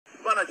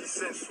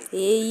Et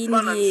il y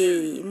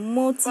a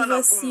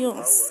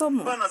motivation,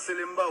 somme.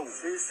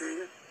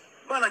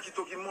 Bana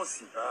kitoki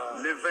mosi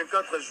le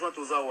 24 juin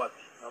tozawat.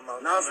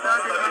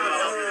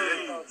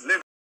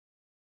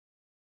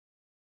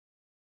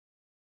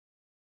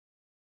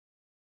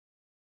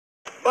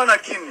 Bana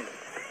Kimi,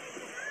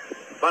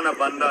 Bana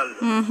Bandal,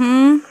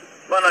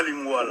 Bana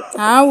Lingwala,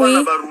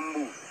 Bana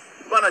Barumbu,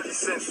 Bana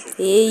Kisenso,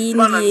 et il y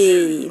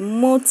a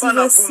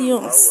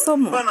motivation,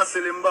 somme. Bana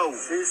Selembao,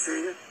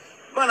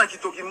 Bana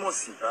Kitoki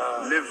Mosi,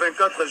 le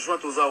 24 juin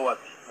tozawat.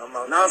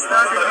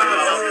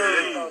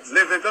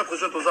 Le 24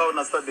 juin tozawat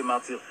na stade de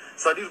martyrs.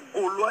 C'est-à-dire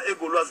Gaulois et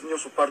Gauloises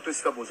sont partout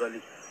ici à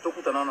Bozali.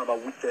 Tokutana na ba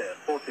 8h,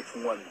 porte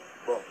fungwani.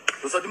 Bon,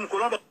 tozadi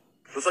mukolamba.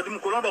 Tozadi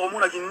mukolamba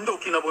romona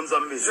kindoki na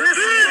bonzambe. Donc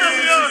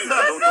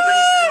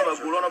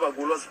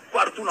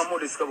partout dans le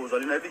monde ici à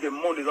Bozali. Na dit que le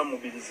monde est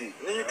mobilisé.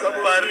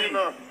 Paris,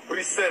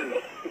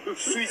 Bruxelles,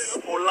 Suisse,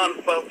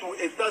 Hollande, partout,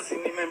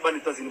 États-Unis, même pas les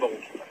États-Unis.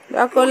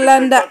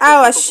 Bakolanda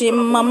awashi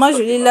Maman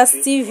Julie Las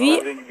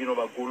TV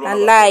en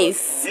live.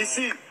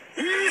 Ici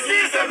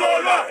c'est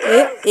Gola.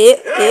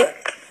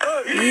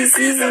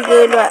 Ici c'est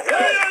Gola.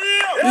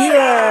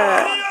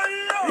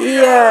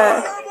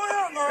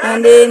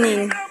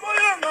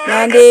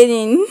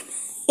 Nandenin.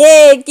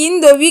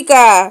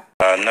 Kindovika.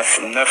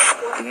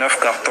 9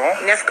 cartons.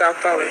 9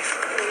 cartons, oui.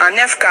 En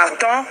 9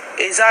 cartons,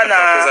 et ça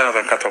a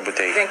 24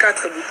 bouteilles.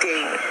 24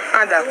 bouteilles.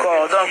 Ah,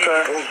 d'accord. Donc.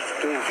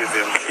 Je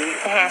vérifie.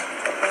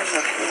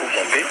 Vous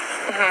comptez.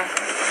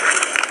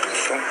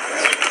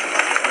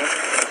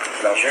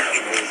 L'argent, tu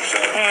peux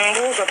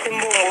vous avez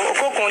bon.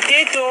 Au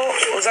compter,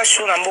 aux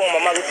achats, un bon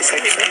moment, vous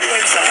pouvez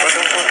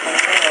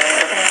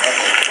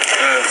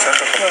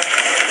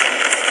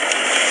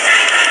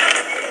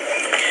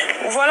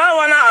voilà, on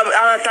a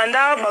en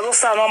attendant, bazo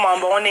sama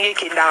mambo on est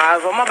qui da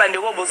vraiment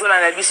bandeko bozo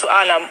la biso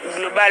na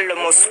global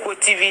Moscow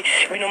TV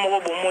bino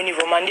moko bomoni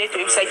vraiment ndeto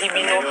ebisa ki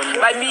bino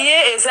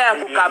babiye eza ya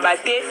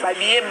kokabate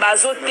babiye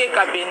bazo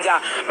teka benza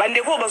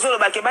bandeko bazo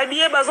lobake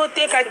babiye bazo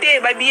teka te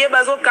babiye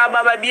bazo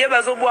kaba babiye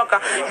bazo bwaka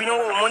bino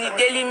bomoni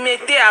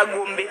délimité à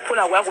Gombe pour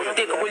la voir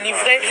koteka ko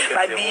livrer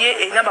babiye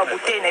et na ba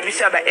bouteille na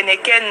biso ba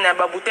Eneken na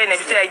ba bouteille na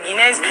biso ya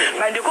Guinness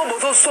bandeko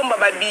bozo somba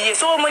babiye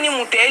so moni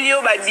muteli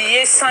yo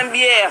babiye sans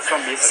bière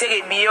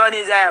c'est bio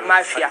des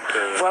mafia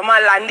vraiment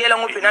l'andela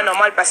ngo pena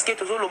normal parce que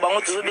toujours le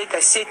bango toujours beta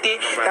CT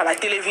dans la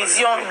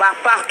télévision bah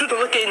partout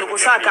toujours que nous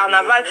ça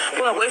carnaval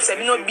pour nous faire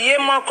bino billet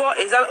moko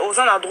aux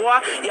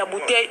endroits il y a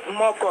bouteille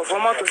moko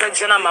vraiment tout ça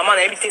déjà maman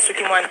a invité ceux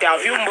qui m'ont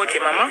interview mbote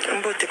maman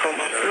mbote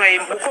comment ouais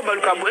beaucoup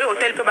baluka boye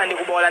hôtel pe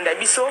bandeko bolanda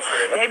biso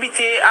a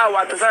invité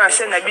awa tout ça na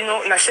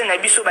chaîne na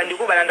biso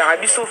bandeko balanda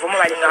biso vraiment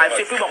balinga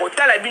fait puis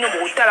bakotala bino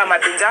bakotala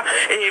mapenza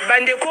et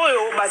bandeko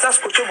yo baza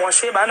scotché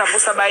branché ba na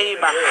posa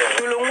baeba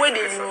tout le monde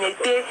des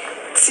limité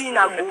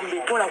tina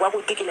Gombe pour la voir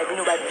côté que la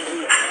bino ba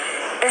billet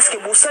est-ce que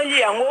vous sali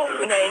yango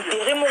na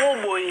intérêt moko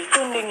boye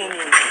to ndenge nini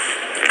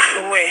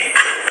ouais.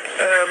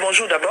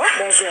 Bonjour d'abord.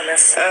 Bonjour,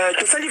 merci.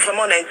 Tout ça,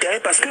 vraiment, on a intérêt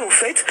parce qu'au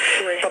fait,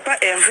 Papa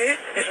Hervé,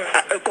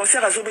 un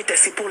concert à Zobeta,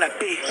 c'est pour la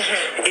paix.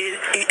 Et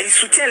il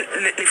soutient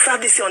les phares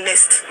d'essai en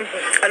Est.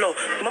 Alors,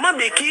 Maman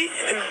Beki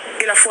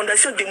et la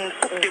fondation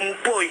de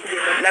Moupoy,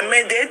 la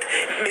main d'aide,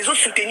 les autres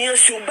soutenir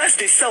sur base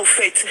de ça, au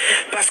fait.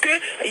 Parce que,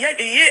 il y a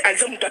par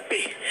exemple, la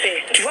paix.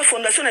 Tu vois,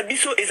 Fondation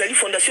Nabiso et Zali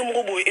Fondation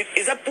Morobo, et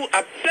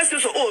à place de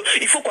ça,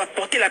 il faut qu'on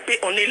apporte la paix,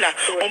 on est là.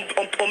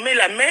 On met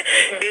la main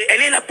et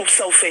elle est là pour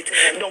ça, au fait.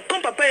 Donc,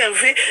 comme Papa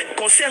Hervé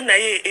concerne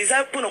Naye, et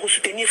ça pour nous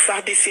soutenir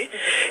Phare d'essai,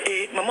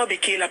 et Maman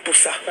Beki est là pour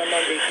ça.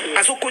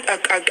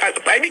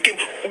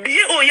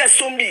 Bien, il y a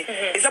Sombi,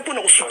 et ça pour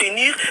nous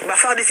soutenir,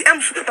 Phare d'essai.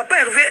 Papa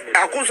Hervé,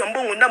 à cause d'un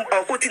bon, on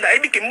a côté là, et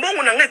que bon,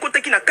 on a un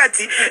côté qui n'a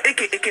Kati, et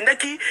que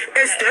Ndaki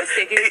Est,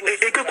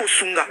 et que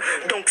Kosunga.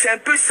 Donc, c'est un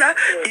peu ça,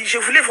 et je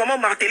voulais vraiment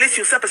marteler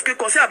sur ça, parce que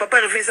concert à Papa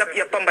Hervé, il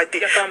n'y a pas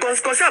mbatté.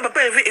 Concert à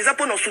Papa Hervé, et ça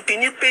pour nous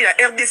soutenir,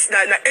 la RDC,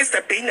 la Est,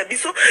 la pays,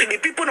 et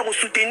puis pour nous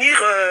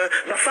soutenir,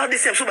 la Phare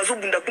d'essai,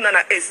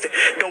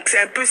 donc c'est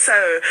un peu ça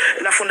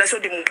la fondation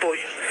de Moupoy.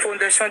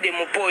 Fondation de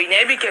Moupoy.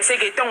 N'abi que c'est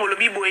que tant au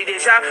lobby boy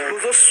déjà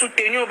nous ont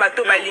soutenu au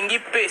bateau balingi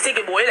peu. C'est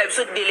que boy la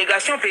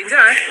délégation par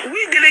exemple. Oui,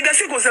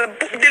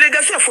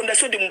 délégation à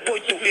fondation de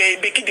Moupoy to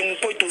Beki de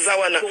Moupoy to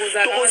Zawana. To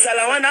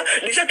Zalawana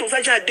déjà to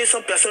déjà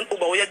 200 personnes au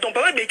Baoya. Donc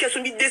papa Beki a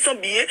soumis 200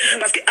 billets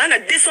parce que on a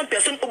 200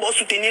 personnes au Baoya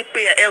soutenir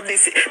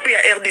PARDC.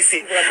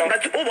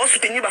 Au Baoya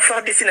soutenir ba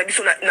faire DC na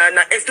biso na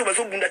est au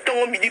bazo bunda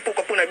tango midi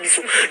pourquoi pour na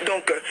biso.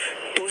 Donc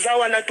to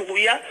Zawana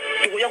Togoya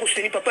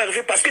soutenir Papa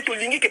Hervé parce que tu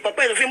lingi que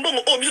Papa Hervé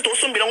mbongo obiso to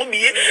sombe lango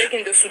billet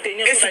de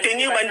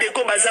soutenir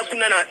bandeko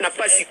bazakuna na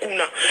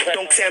pasikuna.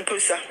 Donc c'est un peu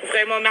ça.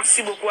 Vraiment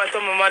merci beaucoup à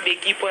toi maman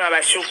Beki pour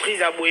la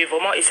surprise à boye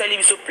vraiment et ça les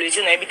biso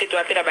plaisir na habité to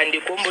apela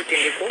bandeko mbote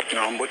ndeko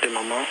na mbote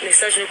maman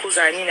message ne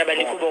kozala nini na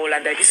bandeko ba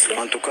Holanda biso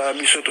en tout cas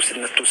biso to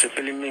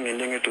sepeli mingi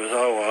ndenge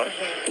tozawa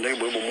ndenge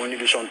boye bomoni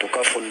biso en tout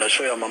cas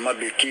fondation ya mama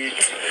Beki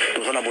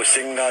toza na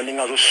bosenga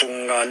ninga zo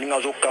sunga ninga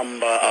zo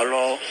kamba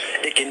alors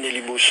ekende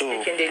liboso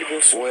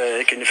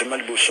ouais ekende fema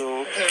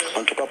liboso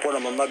en tout cas pour la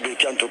mama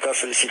Beki en tout cas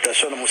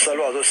félicitations na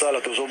musalo azo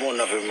sala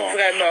tozomona vraiment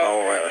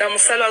na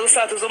musalo azo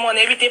sala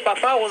tozomona éviter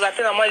papa aux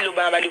appels à moi le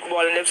ba bandeko ba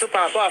Holanda biso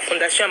par rapport à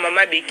fondation ya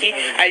mama Beki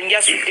alingi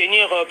a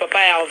soutenir papa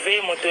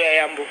Hervé moto ya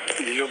Yambo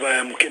liloba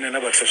ya mukene na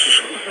bakisa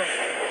susu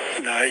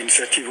na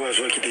initiative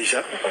oyo qui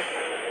déjà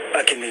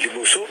akene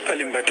liboso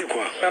alimbate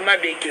quoi mama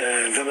Beki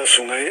nzamba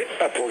songaye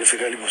a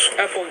progresser liboso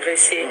a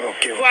progresser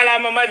okay. Voilà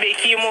mama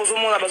Beki mozo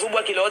mona bazo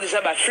bois ki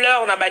déjà ba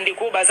fleur na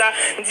bandeko baza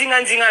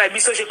ndinga na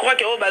biso je crois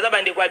que o baza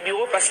bandeko a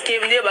bureau parce que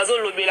nde bazo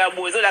lobela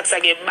bozo laksa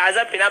ke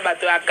baza pena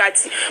bato ya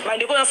kati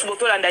bandeko na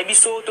suboto landa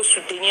biso to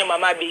soutenir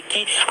mama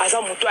Beki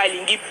aza muto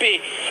alingi pe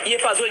ye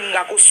pazo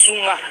linga ko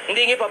sunga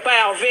ndenge papa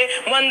Hervé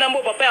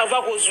mwandambo papa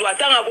Hervé ko zwa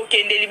tanga ko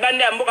kende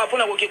libande ya mboka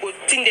pona ko ke ko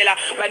tindela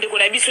bandeko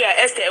na biso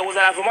ya est et aux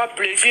vraiment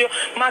plaisir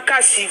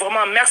Kasi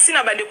vraiment merci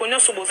na bande konyo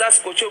so boza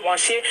scotché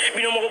branché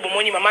bino moko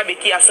bomoni mama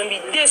Beki asombi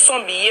 200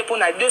 billets pour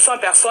na 200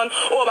 personnes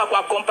on va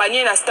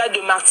accompagner na stade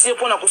de martyr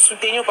pour na ko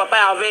soutenir papa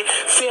Ferré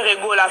Ferré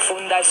Gola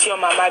fondation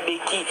mama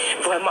Beki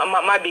vraiment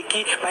mama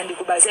Beki bande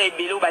ko baza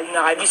ebelo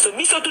balinga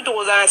biso tout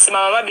rozana si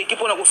mama Beki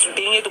pour na ko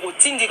soutenir to ko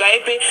tindika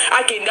epe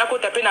akenda ko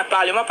taper na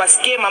parlement parce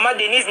que mama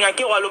Denise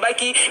Nyaki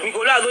rolobaki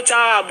mikolo azo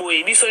tcha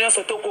boye biso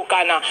nyonso to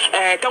kokana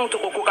tant to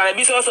kokana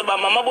biso so ba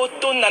mama bo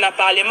tonda na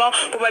parlement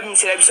pour ba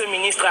bimisela biso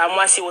ministre à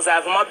moi si vous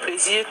avez vraiment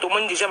plaisir tout le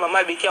monde déjà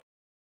maman Beki